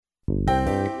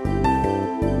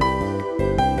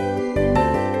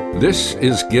This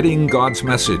is Getting God's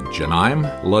Message, and I'm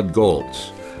Lud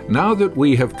Golds. Now that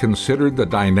we have considered the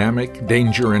dynamic,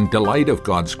 danger, and delight of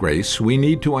God's grace, we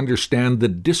need to understand the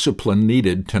discipline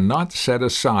needed to not set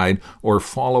aside or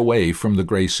fall away from the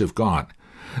grace of God.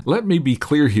 Let me be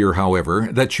clear here, however,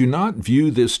 that you not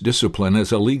view this discipline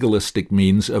as a legalistic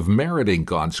means of meriting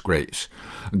God's grace.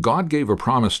 God gave a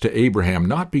promise to Abraham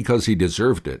not because he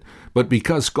deserved it, but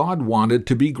because God wanted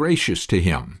to be gracious to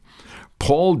him.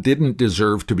 Paul didn't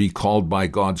deserve to be called by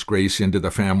God's grace into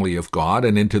the family of God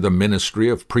and into the ministry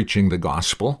of preaching the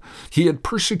gospel. He had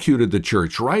persecuted the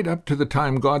church right up to the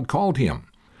time God called him.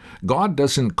 God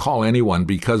doesn't call anyone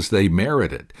because they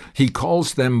merit it. He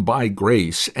calls them by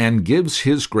grace and gives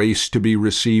his grace to be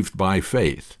received by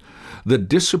faith. The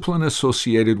discipline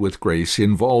associated with grace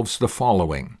involves the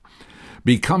following.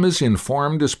 Become as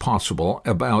informed as possible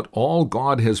about all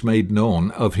God has made known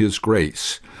of his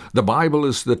grace. The Bible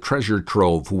is the treasure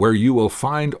trove where you will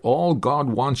find all God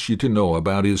wants you to know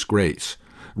about his grace.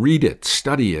 Read it,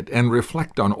 study it, and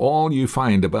reflect on all you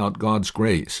find about God's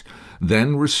grace.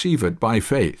 Then receive it by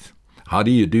faith. How do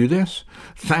you do this?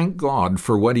 Thank God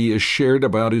for what he has shared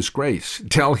about his grace.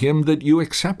 Tell him that you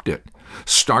accept it.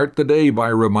 Start the day by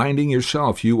reminding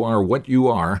yourself you are what you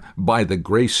are by the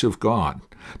grace of God.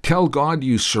 Tell God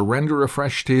you surrender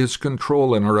afresh to his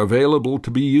control and are available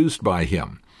to be used by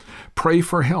him. Pray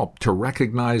for help to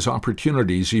recognize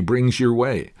opportunities he brings your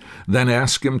way. Then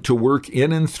ask him to work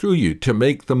in and through you to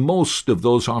make the most of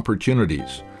those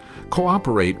opportunities.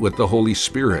 Cooperate with the Holy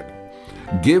Spirit.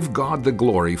 Give God the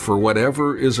glory for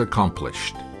whatever is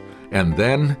accomplished. And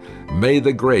then, may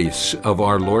the grace of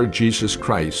our Lord Jesus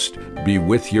Christ be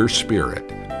with your spirit.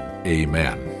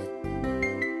 Amen.